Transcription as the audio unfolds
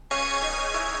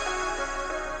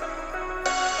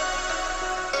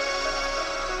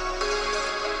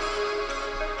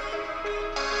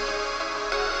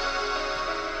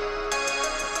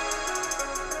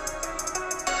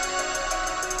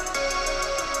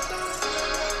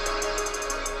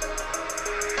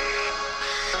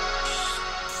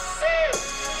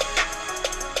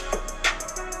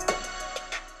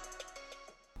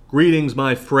Greetings,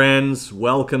 my friends.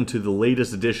 Welcome to the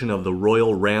latest edition of the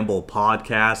Royal Ramble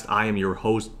podcast. I am your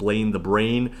host, Blaine the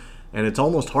Brain, and it's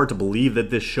almost hard to believe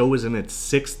that this show is in its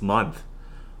 6th month.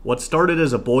 What started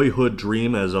as a boyhood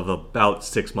dream as of about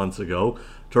 6 months ago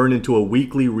turned into a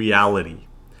weekly reality.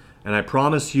 And I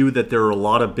promise you that there are a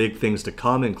lot of big things to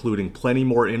come, including plenty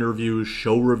more interviews,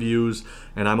 show reviews,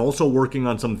 and I'm also working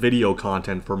on some video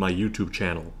content for my YouTube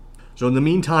channel. So in the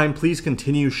meantime, please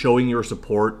continue showing your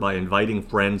support by inviting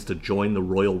friends to join the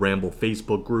Royal Ramble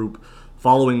Facebook group,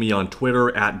 following me on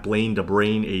Twitter at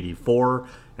BlaineDeBrain84,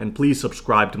 and please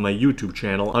subscribe to my YouTube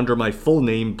channel under my full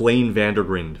name, Blaine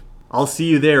Vandergrind. I'll see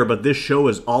you there, but this show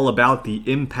is all about the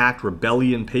Impact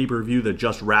Rebellion pay-per-view that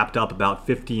just wrapped up about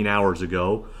 15 hours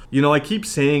ago. You know, I keep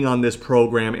saying on this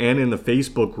program and in the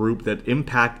Facebook group that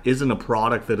Impact isn't a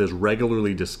product that is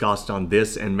regularly discussed on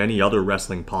this and many other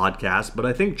wrestling podcasts, but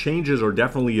I think changes are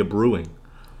definitely a-brewing.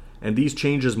 And these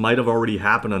changes might have already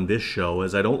happened on this show,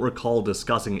 as I don't recall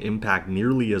discussing Impact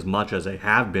nearly as much as I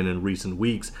have been in recent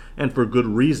weeks, and for good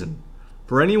reason.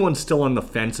 For anyone still on the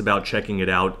fence about checking it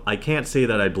out, I can't say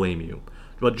that I blame you.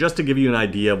 But just to give you an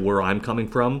idea of where I'm coming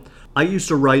from, I used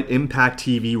to write Impact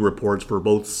TV reports for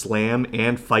both Slam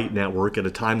and Fight Network at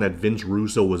a time that Vince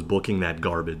Russo was booking that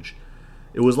garbage.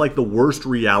 It was like the worst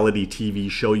reality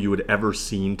TV show you had ever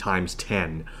seen times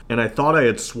 10, and I thought I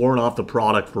had sworn off the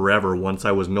product forever once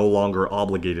I was no longer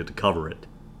obligated to cover it.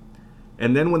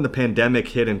 And then when the pandemic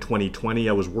hit in 2020,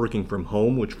 I was working from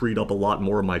home, which freed up a lot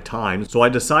more of my time, so I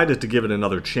decided to give it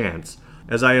another chance,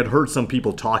 as I had heard some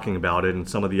people talking about it in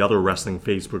some of the other wrestling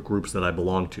Facebook groups that I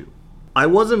belong to. I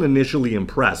wasn't initially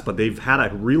impressed, but they've had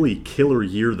a really killer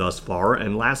year thus far,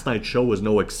 and last night's show was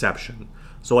no exception.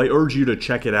 So I urge you to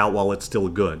check it out while it's still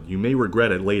good. You may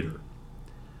regret it later.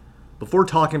 Before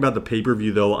talking about the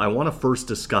pay-per-view though, I want to first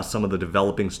discuss some of the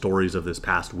developing stories of this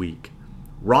past week.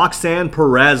 Roxanne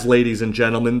Perez, ladies and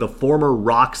gentlemen, the former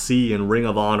Rok-C in Ring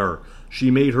of Honor. She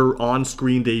made her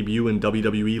on-screen debut in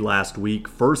WWE last week,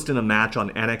 first in a match on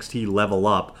NXT Level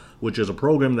Up, which is a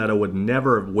program that I would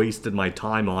never have wasted my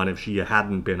time on if she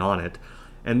hadn't been on it,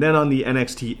 and then on the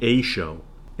NXT A show.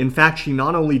 In fact, she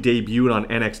not only debuted on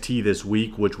NXT this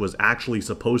week, which was actually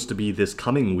supposed to be this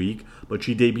coming week, but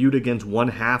she debuted against one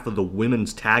half of the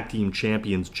Women's Tag Team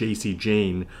Champions, Jacy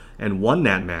Jayne, and won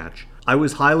that match. I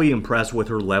was highly impressed with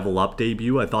her Level Up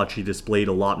debut. I thought she displayed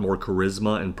a lot more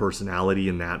charisma and personality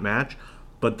in that match,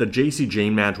 but the Jacy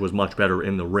Jayne match was much better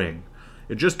in the ring.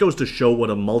 It just goes to show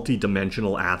what a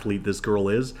multi-dimensional athlete this girl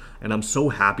is, and I'm so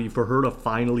happy for her to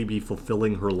finally be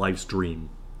fulfilling her life's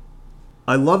dream.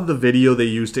 I love the video they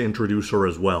used to introduce her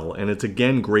as well, and it's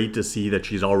again great to see that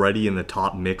she's already in the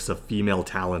top mix of female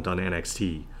talent on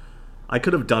NXT. I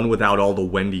could have done without all the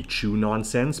Wendy Chu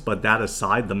nonsense, but that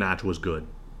aside, the match was good.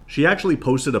 She actually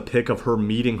posted a pic of her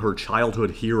meeting her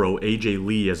childhood hero AJ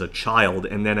Lee as a child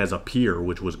and then as a peer,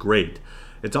 which was great.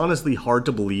 It's honestly hard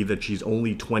to believe that she's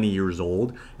only 20 years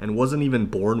old and wasn't even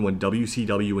born when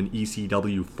WCW and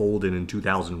ECW folded in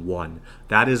 2001.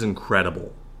 That is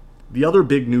incredible. The other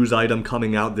big news item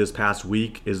coming out this past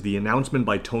week is the announcement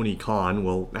by Tony Khan,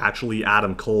 well actually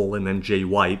Adam Cole and then Jay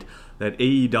White, that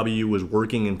AEW was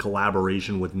working in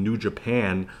collaboration with New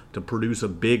Japan to produce a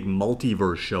big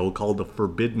multiverse show called The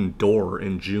Forbidden Door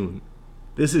in June.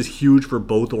 This is huge for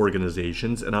both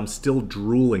organizations, and I'm still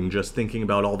drooling just thinking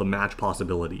about all the match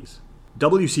possibilities.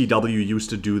 WCW used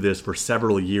to do this for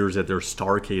several years at their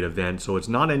Starrcade event, so it's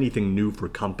not anything new for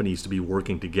companies to be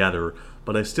working together,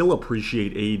 but I still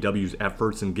appreciate AEW's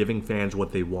efforts in giving fans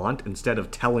what they want instead of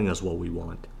telling us what we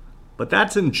want. But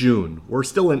that's in June. We're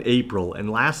still in April, and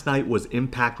last night was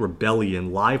Impact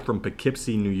Rebellion live from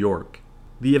Poughkeepsie, New York.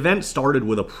 The event started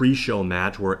with a pre-show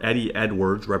match where Eddie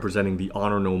Edwards, representing the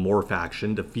Honor No More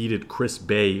faction, defeated Chris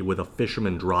Bay with a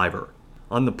Fisherman Driver.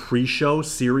 On the pre-show,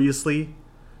 seriously?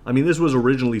 I mean, this was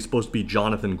originally supposed to be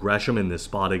Jonathan Gresham in this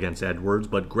spot against Edwards,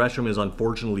 but Gresham is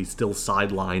unfortunately still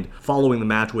sidelined following the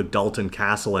match with Dalton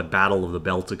Castle at Battle of the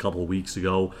Belts a couple weeks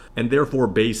ago, and therefore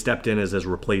Bay stepped in as his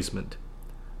replacement.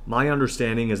 My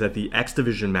understanding is that the X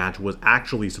Division match was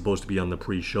actually supposed to be on the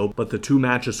pre-show, but the two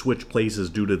matches switched places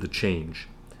due to the change.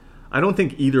 I don't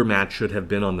think either match should have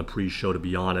been on the pre-show, to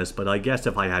be honest, but I guess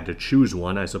if I had to choose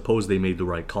one, I suppose they made the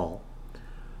right call.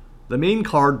 The main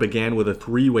card began with a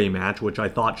three-way match, which I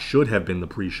thought should have been the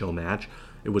pre-show match.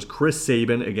 It was Chris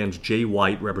Sabin against Jay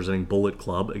White, representing Bullet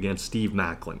Club, against Steve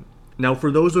Maclin. Now,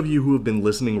 for those of you who have been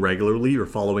listening regularly or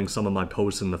following some of my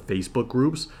posts in the Facebook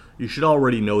groups, you should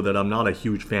already know that I'm not a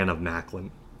huge fan of Maclin.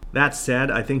 That said,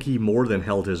 I think he more than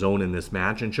held his own in this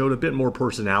match and showed a bit more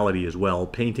personality as well,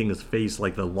 painting his face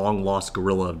like the long-lost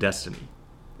gorilla of destiny.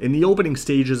 In the opening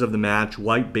stages of the match,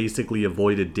 White basically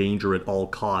avoided danger at all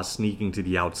costs, sneaking to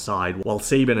the outside, while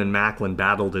Sabin and Macklin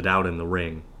battled it out in the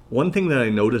ring. One thing that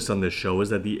I noticed on this show is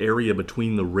that the area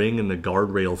between the ring and the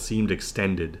guardrail seemed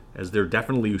extended, as there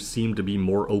definitely seemed to be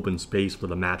more open space for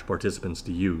the match participants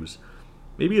to use.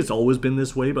 Maybe it's always been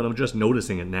this way, but I'm just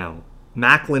noticing it now.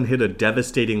 Macklin hit a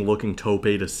devastating looking tope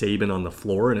to Sabin on the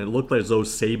floor, and it looked as though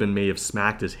Sabin may have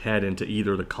smacked his head into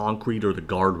either the concrete or the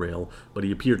guardrail, but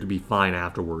he appeared to be fine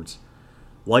afterwards.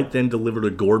 White then delivered a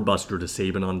gourd buster to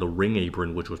Sabin on the ring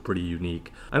apron, which was pretty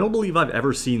unique. I don't believe I've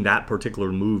ever seen that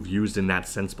particular move used in that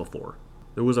sense before.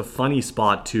 There was a funny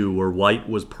spot too, where White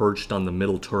was perched on the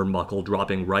middle turnbuckle,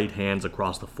 dropping right hands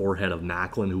across the forehead of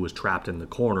Macklin, who was trapped in the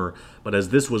corner, but as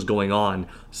this was going on,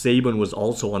 Sabin was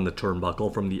also on the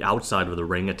turnbuckle from the outside of the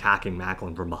ring, attacking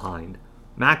Macklin from behind.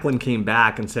 Macklin came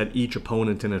back and set each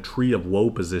opponent in a tree of woe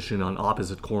position on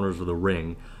opposite corners of the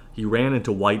ring. He ran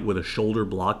into White with a shoulder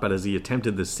block, but as he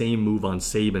attempted the same move on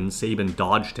Sabin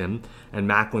dodged him, and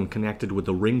Macklin connected with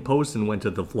the ring post and went to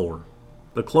the floor.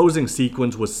 The closing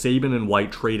sequence was Sabin and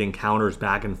White trading counters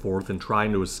back and forth and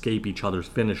trying to escape each other's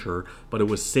finisher, but it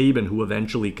was Sabin who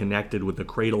eventually connected with the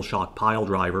cradle shock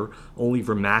piledriver, only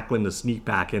for Macklin to sneak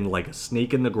back in like a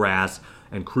snake in the grass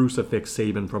and crucifix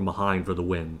Sabin from behind for the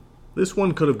win. This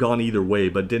one could have gone either way,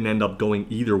 but didn't end up going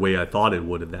either way I thought it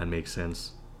would, if that makes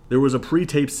sense. There was a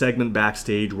pre-taped segment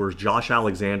backstage where Josh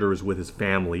Alexander is with his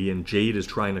family and Jade is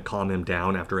trying to calm him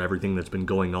down after everything that's been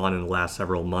going on in the last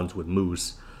several months with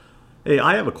Moose. Hey,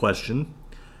 I have a question.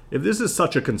 If this is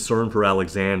such a concern for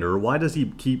Alexander, why does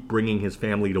he keep bringing his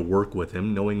family to work with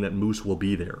him, knowing that Moose will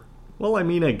be there? Well, I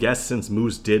mean, I guess since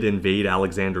Moose did invade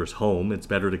Alexander's home, it's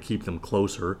better to keep them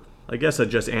closer. I guess I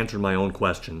just answered my own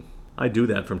question. I do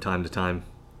that from time to time.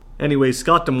 Anyway,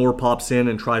 Scott D'Amore pops in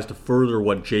and tries to further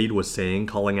what Jade was saying,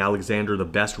 calling Alexander the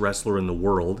best wrestler in the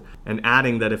world, and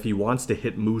adding that if he wants to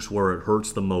hit Moose where it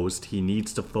hurts the most, he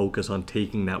needs to focus on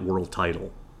taking that world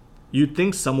title. You'd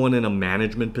think someone in a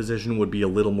management position would be a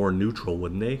little more neutral,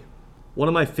 wouldn't they? One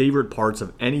of my favorite parts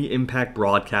of any Impact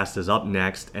broadcast is up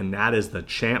next, and that is the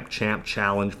Champ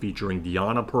Challenge featuring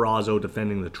Deonna Purrazzo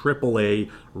defending the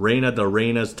AAA Reina de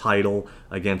Reinas title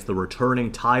against the returning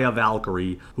Taya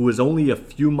Valkyrie, who is only a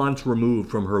few months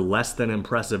removed from her less than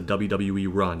impressive WWE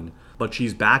run. But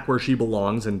she's back where she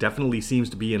belongs and definitely seems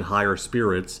to be in higher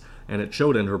spirits, and it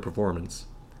showed in her performance.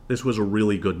 This was a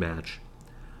really good match.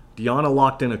 Deonna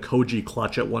locked in a Koji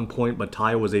clutch at one point, but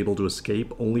Taya was able to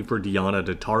escape, only for Deonna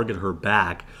to target her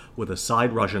back with a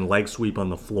side Russian leg sweep on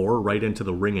the floor right into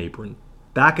the ring apron.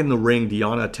 Back in the ring,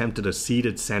 Deonna attempted a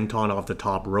seated senton off the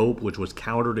top rope, which was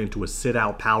countered into a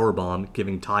sit-out powerbomb,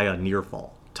 giving Taya a near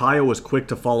fall. Taya was quick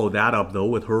to follow that up, though,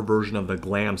 with her version of the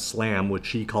Glam Slam, which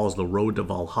she calls the Road to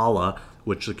Valhalla,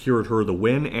 which secured her the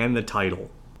win and the title.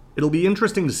 It'll be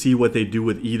interesting to see what they do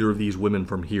with either of these women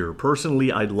from here.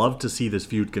 Personally, I'd love to see this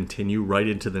feud continue right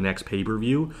into the next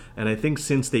pay-per-view, and I think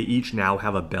since they each now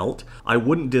have a belt, I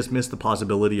wouldn't dismiss the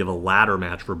possibility of a ladder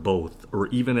match for both, or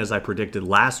even as I predicted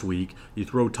last week, you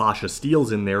throw Tasha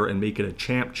Steelz in there and make it a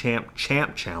champ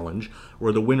challenge,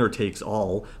 where the winner takes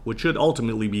all, which should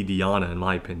ultimately be Deonna in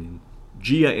my opinion.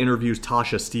 Gia interviews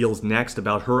Tasha Steelz next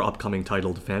about her upcoming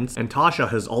title defense, and Tasha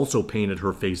has also painted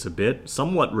her face a bit,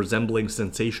 somewhat resembling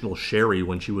Sensational Sherry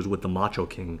when she was with the Macho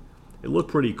King. It looked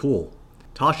pretty cool.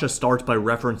 Tasha starts by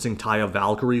referencing Taya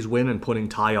Valkyrie's win and putting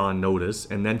Taya on notice,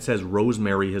 and then says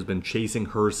Rosemary has been chasing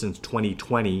her since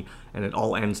 2020, and it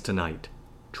all ends tonight.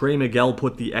 Trey Miguel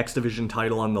put the X Division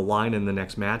title on the line in the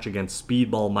next match against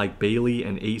Speedball Mike Bailey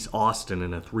and Ace Austin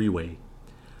in a three-way.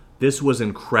 This was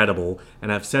incredible,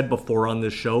 and I've said before on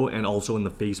this show and also in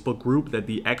the Facebook group that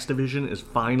the X Division is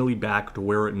finally back to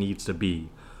where it needs to be.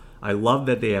 I love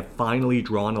that they have finally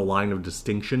drawn a line of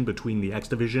distinction between the X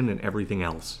Division and everything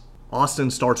else.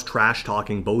 Austin starts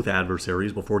trash-talking both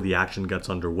adversaries before the action gets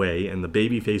underway, and the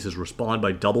babyfaces respond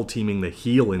by double-teaming the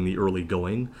heel in the early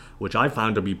going, which I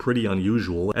found to be pretty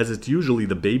unusual, as it's usually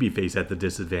the babyface at the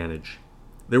disadvantage.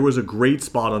 There was a great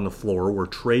spot on the floor where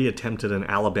Trey attempted an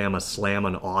Alabama slam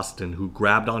on Austin, who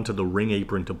grabbed onto the ring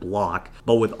apron to block,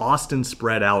 but with Austin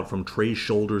spread out from Trey's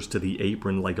shoulders to the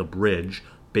apron like a bridge,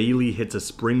 Bailey hits a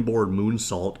springboard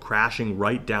moonsault, crashing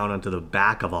right down onto the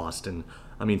back of Austin.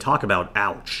 I mean, talk about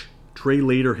ouch. Trey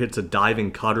later hits a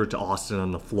diving cutter to Austin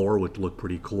on the floor, which looked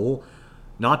pretty cool.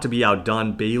 Not to be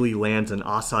outdone, Bailey lands an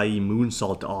acai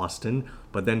moonsault to Austin,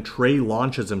 but then Trey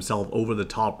launches himself over the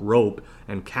top rope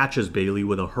and catches Bailey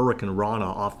with a Hurricane Rana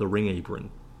off the ring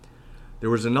apron. There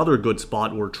was another good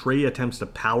spot where Trey attempts to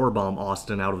powerbomb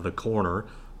Austin out of the corner,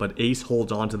 but Ace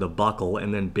holds onto the buckle,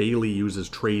 and then Bailey uses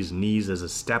Trey's knees as a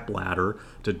stepladder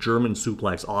to German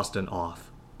suplex Austin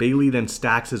off. Bailey then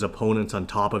stacks his opponents on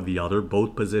top of the other,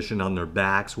 both positioned on their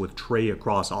backs with Trey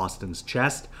across Austin's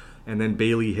chest, and then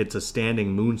Bailey hits a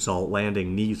standing moonsault,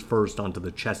 landing knees first onto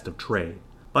the chest of Trey.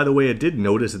 By the way, I did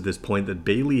notice at this point that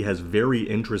Bailey has very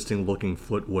interesting looking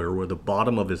footwear where the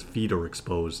bottom of his feet are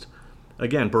exposed.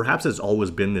 Again, perhaps it's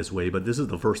always been this way, but this is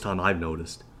the first time I've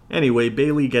noticed. Anyway,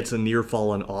 Bailey gets a near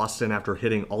fall on Austin after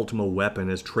hitting Ultimo Weapon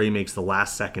as Trey makes the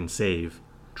last second save.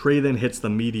 Trey then hits the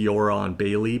Meteora on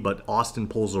Bailey, but Austin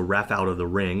pulls a ref out of the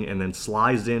ring and then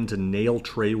slides in to nail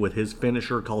Trey with his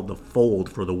finisher called the Fold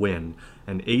for the win,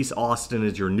 and Ace Austin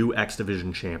is your new X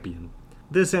Division champion.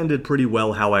 This ended pretty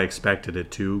well how I expected it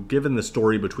to. Given the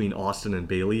story between Austin and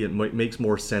Bailey, it makes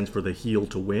more sense for the heel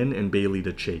to win and Bailey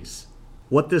to chase.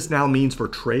 What this now means for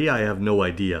Trey, I have no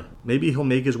idea. Maybe he'll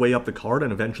make his way up the card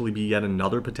and eventually be yet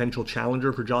another potential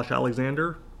challenger for Josh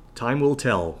Alexander? Time will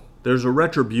tell. There's a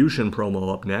Retribution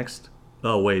promo up next.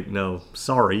 Oh wait, no,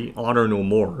 sorry, Honor No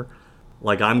More.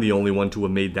 Like I'm the only one to have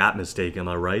made that mistake, am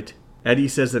I right? Eddie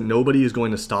says that nobody is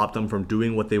going to stop them from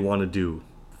doing what they want to do.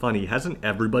 Funny, hasn't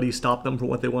everybody stopped them from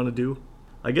what they want to do?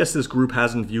 I guess this group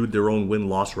hasn't viewed their own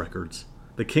win-loss records.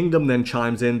 The Kingdom then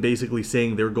chimes in, basically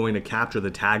saying they're going to capture the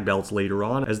tag belts later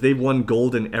on, as they've won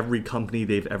gold in every company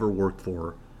they've ever worked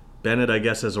for. Bennett, I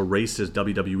guess, has erased his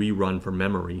WWE run from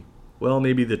memory. Well,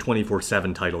 maybe the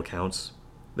 24/7 title counts.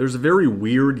 There's a very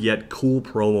weird yet cool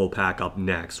promo pack up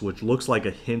next, which looks like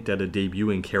a hint at a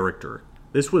debuting character.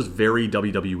 This was very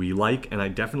WWE-like, and I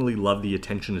definitely love the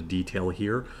attention to detail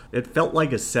here. It felt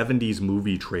like a 70s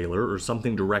movie trailer or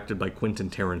something directed by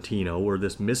Quentin Tarantino, where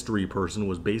this mystery person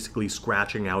was basically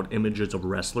scratching out images of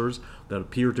wrestlers that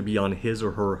appear to be on his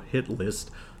or her hit list,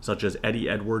 such as Eddie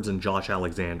Edwards and Josh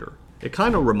Alexander. It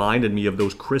kind of reminded me of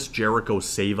those Chris Jericho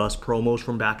Save Us promos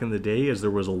from back in the day, as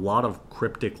there was a lot of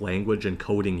cryptic language and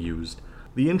coding used.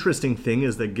 The interesting thing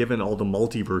is that given all the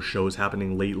multiverse shows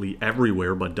happening lately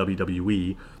everywhere but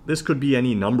WWE, this could be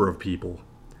any number of people.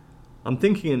 I'm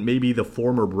thinking it may be the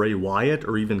former Bray Wyatt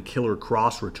or even Killer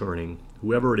Kross returning.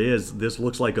 Whoever it is, this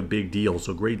looks like a big deal,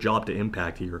 so great job to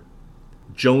Impact here.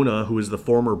 Jonah, who is the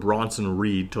former Bronson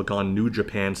Reed, took on New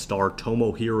Japan star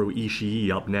Tomohiro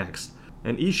Ishii up next.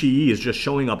 And Ishii is just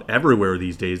showing up everywhere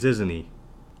these days, isn't he?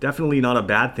 Definitely not a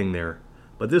bad thing there.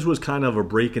 But this was kind of a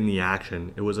break in the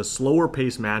action. It was a slower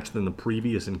paced match than the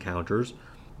previous encounters.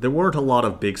 There weren't a lot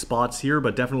of big spots here,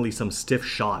 but definitely some stiff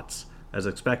shots, as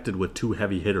expected with two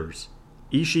heavy hitters.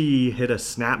 Ishii hit a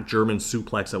snap German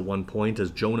suplex at one point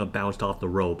as Jonah bounced off the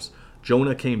ropes.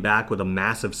 Jonah came back with a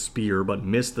massive spear but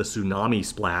missed the tsunami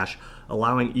splash,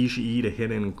 allowing Ishii to hit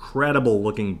an incredible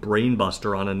looking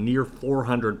brainbuster on a near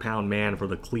 400-pound man for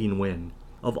the clean win.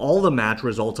 Of all the match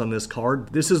results on this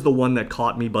card, this is the one that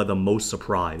caught me by the most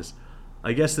surprise.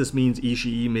 I guess this means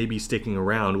Ishii may be sticking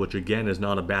around, which again is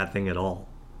not a bad thing at all.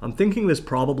 I'm thinking this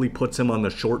probably puts him on the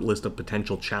short list of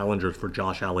potential challengers for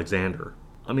Josh Alexander.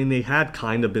 I mean, they had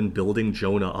kind of been building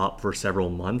Jonah up for several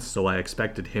months, so I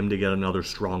expected him to get another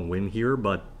strong win here,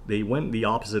 but they went the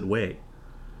opposite way.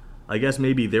 I guess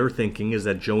maybe their thinking is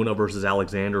that Jonah versus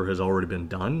Alexander has already been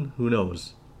done, who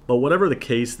knows. But whatever the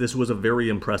case, this was a very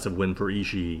impressive win for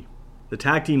Ishii. The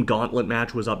tag team gauntlet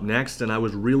match was up next, and I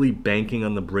was really banking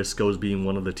on the Briscoes being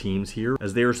one of the teams here,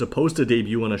 as they are supposed to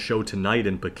debut on a show tonight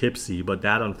in Poughkeepsie, but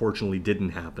that unfortunately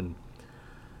didn't happen.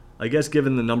 I guess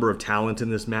given the number of talent in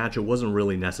this match, it wasn't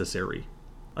really necessary.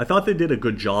 I thought they did a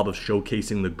good job of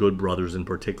showcasing the Good Brothers in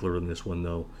particular in this one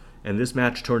though, and this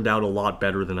match turned out a lot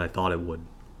better than I thought it would.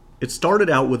 It started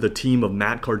out with a team of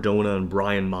Matt Cardona and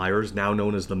Brian Myers, now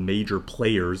known as the Major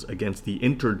Players, against the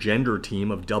intergender team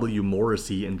of W.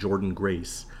 Morrissey and Jordan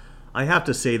Grace. I have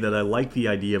to say that I like the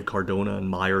idea of Cardona and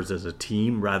Myers as a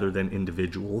team rather than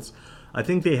individuals. I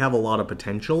think they have a lot of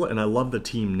potential, and I love the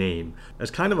team name,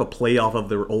 as kind of a playoff of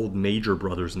their old Major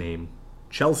Brothers name.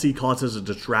 Chelsea causes a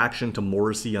distraction to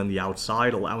Morrissey on the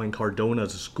outside, allowing Cardona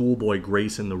to schoolboy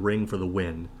Grace in the ring for the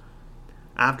win.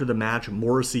 After the match,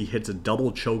 Morrissey hits a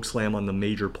double chokeslam on the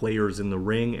Major Players in the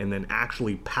ring and then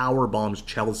actually powerbombs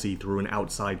Chelsea through an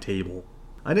outside table.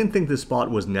 I didn't think this spot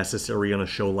was necessary on a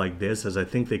show like this, as I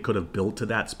think they could have built to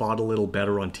that spot a little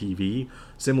better on TV,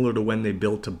 similar to when they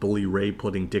built to Bully Ray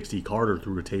putting Dixie Carter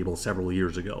through a table several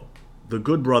years ago. The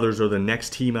Good Brothers are the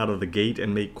next team out of the gate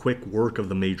and make quick work of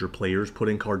the Major Players,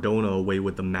 putting Cardona away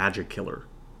with the Magic Killer.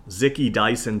 Zicky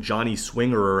Dice and Johnny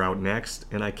Swinger are out next,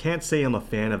 and I can't say I'm a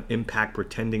fan of Impact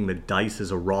pretending that Dice is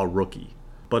a Raw rookie.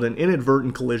 But an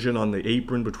inadvertent collision on the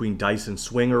apron between Dice and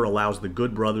Swinger allows the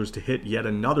Good Brothers to hit yet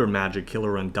another Magic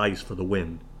Killer on Dice for the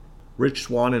win. Rich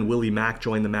Swann and Willie Mack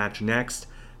join the match next,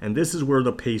 and this is where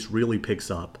the pace really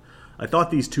picks up. I thought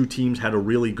these two teams had a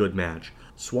really good match.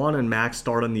 Swan and Max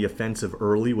start on the offensive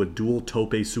early with dual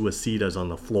tope suicidas on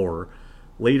the floor.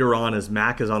 Later on, as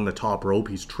Mac is on the top rope,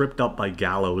 he's tripped up by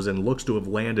Gallows and looks to have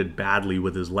landed badly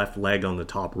with his left leg on the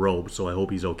top rope, so I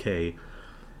hope he's okay.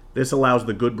 This allows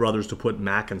the Good Brothers to put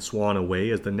Mac and Swan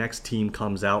away as the next team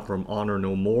comes out from Honor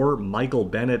No More, Michael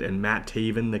Bennett and Matt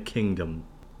Taven, the Kingdom.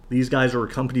 These guys are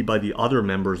accompanied by the other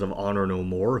members of Honor No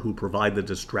More who provide the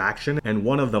distraction, and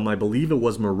one of them, I believe it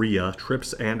was Maria,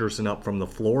 trips Anderson up from the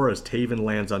floor as Taven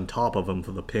lands on top of him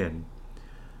for the pin.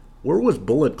 Where was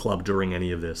Bullet Club during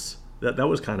any of this? That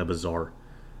was kind of bizarre.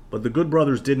 But the Good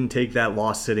Brothers didn't take that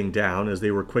loss sitting down, as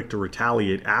they were quick to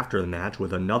retaliate after the match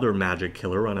with another Magic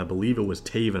Killer on, I believe it was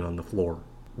Taven, on the floor.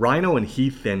 Rhino and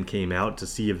Heath then came out to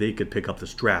see if they could pick up the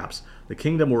straps. The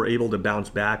Kingdom were able to bounce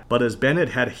back, but as Bennett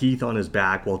had Heath on his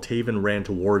back while Taven ran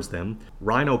towards them,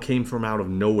 Rhino came from out of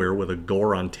nowhere with a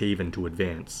gore on Taven to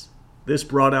advance. This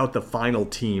brought out the final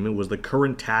team. It was the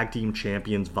current tag team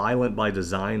champions, Violent by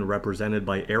Design, represented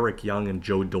by Eric Young and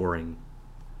Joe Doring.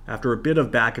 After a bit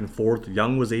of back and forth,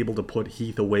 Young was able to put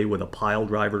Heath away with a pile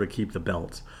driver to keep the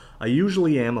belts. I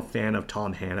usually am a fan of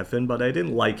Tom Hannafin, but I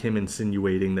didn't like him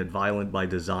insinuating that Violent by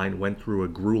Design went through a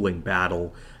grueling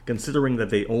battle, considering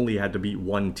that they only had to beat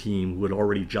one team who had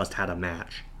already just had a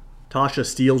match. Tasha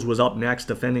Steelz was up next,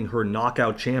 defending her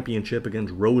Knockout Championship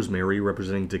against Rosemary,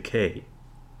 representing Decay.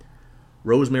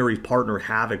 Rosemary's partner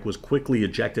Havoc was quickly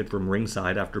ejected from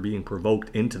ringside after being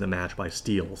provoked into the match by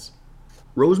Steelz.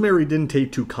 Rosemary didn't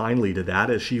take too kindly to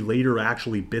that, as she later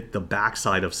actually bit the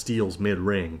backside of Steelz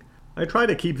mid-ring. I try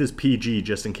to keep this PG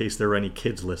just in case there are any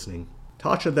kids listening.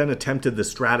 Tasha then attempted the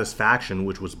Stratisfaction,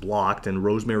 which was blocked, and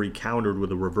Rosemary countered with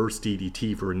a reverse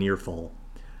DDT for a near fall.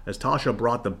 As Tasha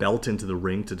brought the belt into the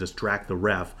ring to distract the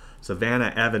ref,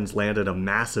 Savannah Evans landed a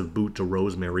massive boot to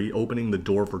Rosemary, opening the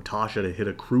door for Tasha to hit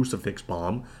a crucifix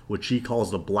bomb, which she calls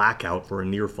the blackout, for a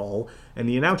near fall, and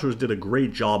the announcers did a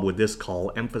great job with this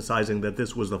call, emphasizing that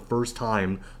this was the first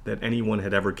time that anyone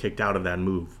had ever kicked out of that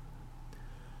move.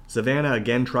 Savannah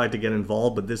again tried to get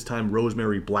involved, but this time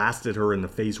Rosemary blasted her in the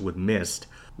face with mist.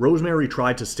 Rosemary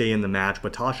tried to stay in the match,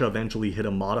 but Tasha eventually hit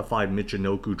a modified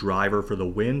Michinoku driver for the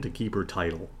win to keep her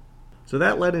title. So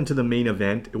that led into the main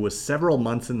event. It was several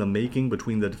months in the making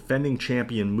between the defending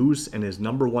champion Moose and his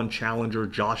 #1 challenger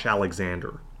Josh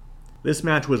Alexander. This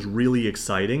match was really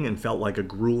exciting and felt like a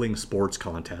grueling sports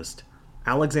contest.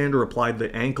 Alexander applied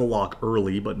the ankle lock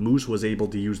early, but Moose was able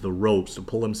to use the ropes to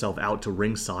pull himself out to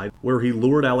ringside, where he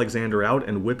lured Alexander out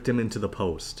and whipped him into the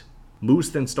post. Moose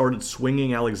then started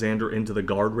swinging Alexander into the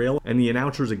guardrail, and the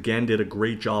announcers again did a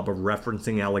great job of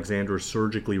referencing Alexander's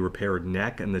surgically repaired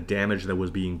neck and the damage that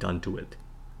was being done to it.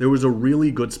 There was a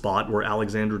really good spot where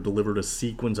Alexander delivered a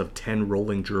sequence of 10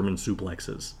 rolling German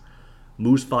suplexes.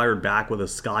 Moose fired back with a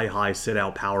sky-high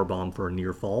sit-out powerbomb for a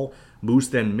near fall. Moose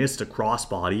then missed a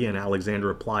crossbody, and Alexander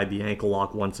applied the ankle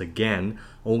lock once again,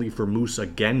 only for Moose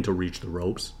again to reach the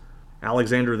ropes.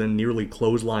 Alexander then nearly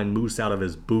clotheslined Moose out of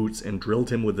his boots and drilled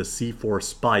him with the C4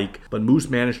 spike, but Moose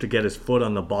managed to get his foot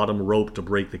on the bottom rope to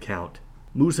break the count.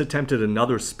 Moose attempted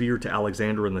another spear to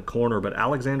Alexander in the corner, but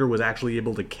Alexander was actually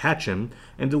able to catch him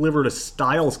and delivered a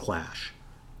Styles Clash.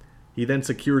 He then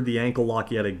secured the ankle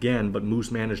lock yet again, but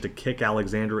Moose managed to kick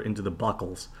Alexander into the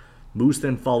buckles. Moose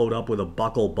then followed up with a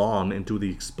buckle bomb into the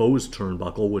exposed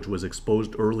turnbuckle, which was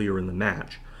exposed earlier in the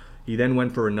match. He then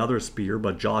went for another spear,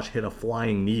 but Josh hit a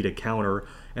flying knee to counter,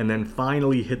 and then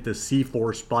finally hit the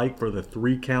C4 spike for the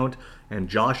 3 count, and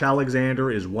Josh Alexander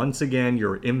is once again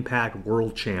your Impact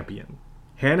World Champion.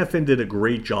 Hannafin did a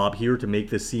great job here to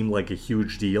make this seem like a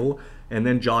huge deal, and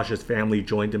then Josh's family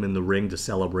joined him in the ring to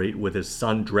celebrate with his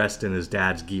son dressed in his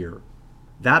dad's gear.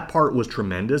 That part was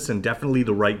tremendous, and definitely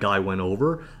the right guy went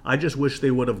over. I just wish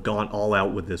they would have gone all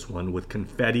out with this one, with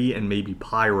confetti and maybe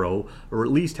pyro, or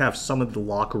at least have some of the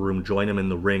locker room join him in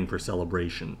the ring for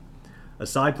celebration.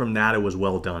 Aside from that, it was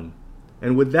well done.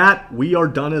 And with that, we are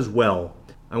done as well.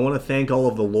 I want to thank all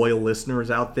of the loyal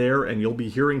listeners out there, and you'll be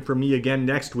hearing from me again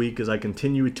next week as I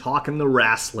continue talking the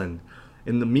wrestling.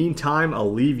 In the meantime,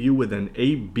 I'll leave you with an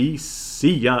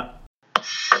ABC.